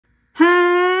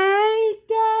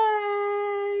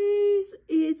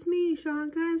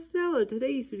Sean Costello.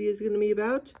 Today's video is going to be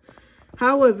about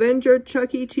how Avenger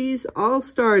Chuck E. Cheese all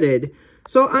started.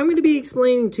 So I'm going to be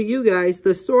explaining to you guys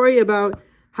the story about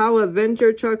how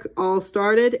Avenger Chuck all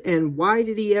started and why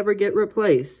did he ever get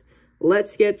replaced.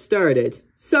 Let's get started.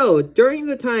 So during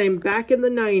the time back in the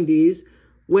 90s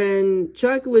when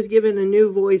Chuck was given a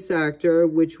new voice actor,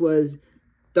 which was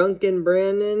Duncan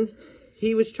Brandon,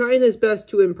 he was trying his best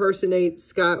to impersonate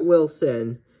Scott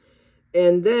Wilson.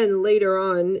 And then later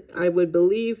on, I would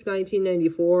believe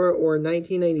 1994 or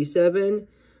 1997,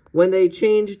 when they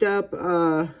changed up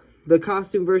the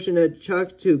costume version of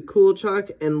Chuck to Cool Chuck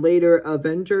and later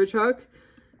Avenger Chuck,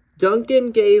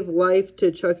 Duncan gave life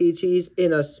to Chuck E. Cheese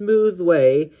in a smooth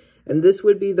way, and this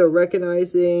would be the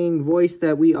recognizing voice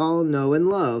that we all know and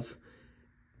love.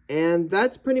 And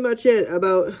that's pretty much it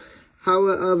about how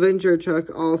Avenger Chuck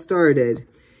all started.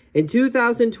 In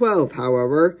 2012,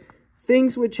 however,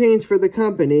 things would change for the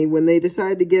company when they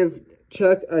decided to give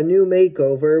Chuck a new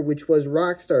makeover, which was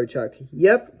Rockstar Chuck.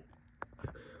 Yep.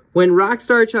 When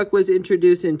Rockstar Chuck was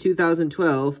introduced in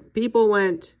 2012, people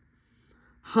went,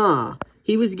 huh.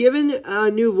 He was given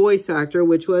a new voice actor,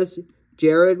 which was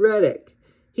Jared Reddick.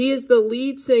 He is the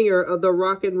lead singer of the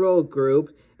rock and roll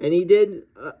group, and he did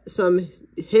some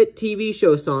hit TV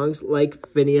show songs like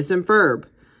Phineas and Ferb.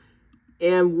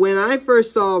 And when I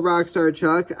first saw Rockstar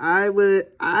Chuck, I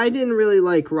didn't really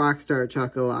like Rockstar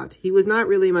Chuck a lot. He was not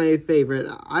really my favorite.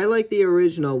 I like the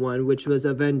original one, which was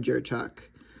Avenger Chuck.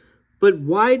 But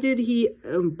why did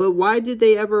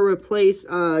they ever replace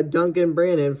Duncan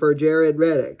Brandon for Jared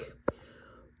Reddick?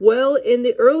 Well, in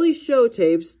the early show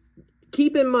tapes,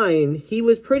 keep in mind, he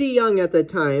was pretty young at the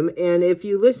time, and if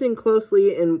you listen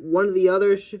closely in one of the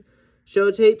other show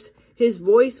tapes, his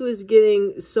voice was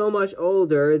getting so much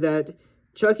older that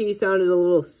Chucky sounded a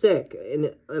little sick,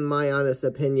 in my honest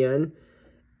opinion,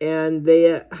 and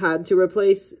they had to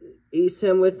replace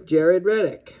him with Jared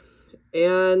Reddick.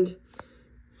 And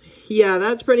yeah,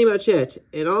 that's pretty much it.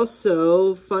 And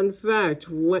also, fun fact,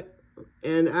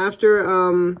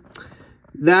 after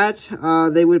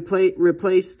that, they would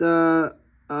replace the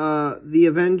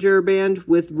Avenger band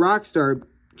with Rockstar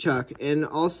Chuck. And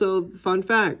also, fun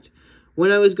fact,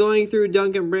 when I was going through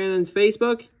Duncan Brandon's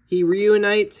Facebook, he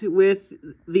reunites with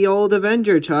the old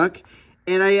Avenger Chuck,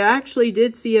 and I actually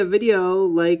did see a video,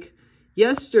 like,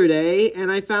 yesterday,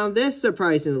 and I found this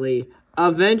surprisingly.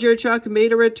 Avenger Chuck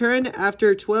made a return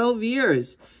after 12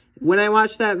 years. When I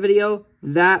watched that video,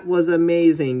 that was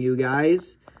amazing, you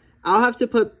guys. I'll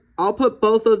put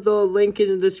both of the link in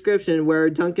the description where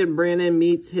Duncan Brandon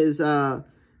meets his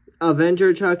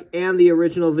Avenger Chuck and the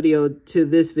original video to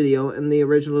this video in the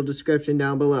original description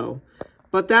down below.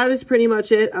 But that is pretty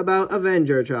much it about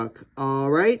Avenger Chuck.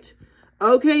 Alright?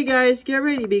 Okay guys, get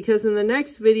ready because in the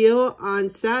next video on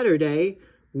Saturday,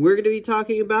 we're going to be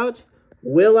talking about,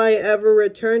 will I ever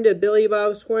return to Billy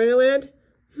Bob's Wonderland?